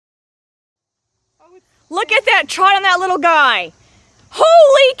Look at that trot on that little guy.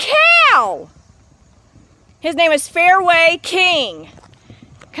 Holy cow! His name is Fairway King.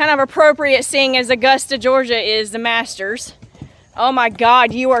 Kind of appropriate seeing as Augusta, Georgia is the Masters. Oh my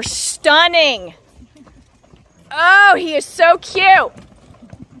God, you are stunning. Oh, he is so cute.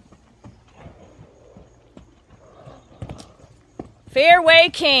 Fairway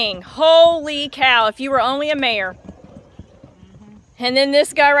King. Holy cow, if you were only a mare. And then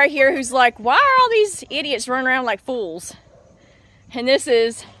this guy right here who's like, why are all these idiots running around like fools? And this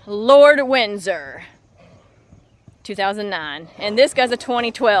is Lord Windsor, 2009. And this guy's a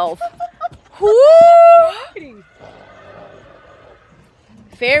 2012. Woo!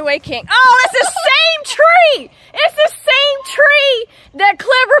 Fairway King. Oh, it's the same tree! It's the same tree that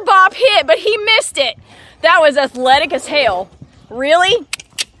Clever Bob hit, but he missed it. That was athletic as hell. Really?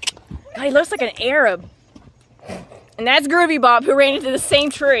 God, he looks like an Arab. And that's Groovy Bob, who ran into the same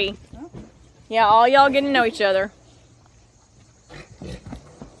tree. Yeah, all y'all getting to know each other.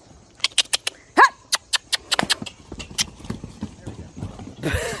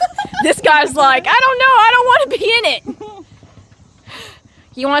 This guy's like, I don't know, I don't want to be in it.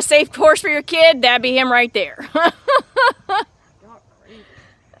 You want a safe course for your kid? That'd be him right there.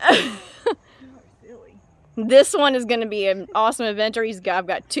 This one is going to be an awesome eventer. I've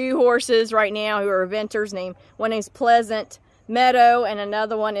got two horses right now who are eventers. One name's Pleasant Meadow, and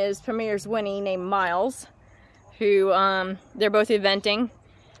another one is Premier's Winnie named Miles, who they're both eventing,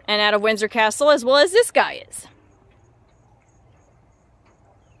 and out of Windsor Castle, as well as this guy is.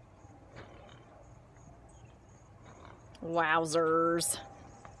 Wowzers.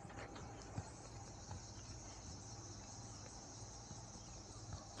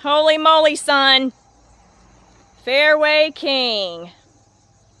 Holy moly, son. Fairway King.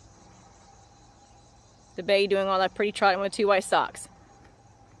 The bay doing all that pretty trotting with two white socks.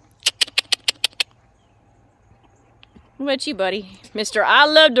 What about you, buddy? Mr. I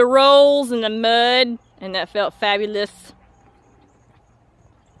love the rolls in the mud, and that felt fabulous.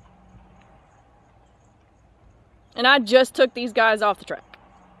 And I just took these guys off the track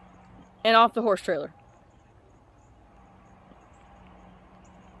and off the horse trailer.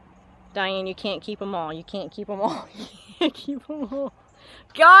 Diane, you can't keep them all. You can't keep them all. You can't keep them all.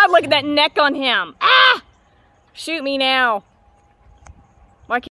 God, look at that neck on him. Ah! Shoot me now.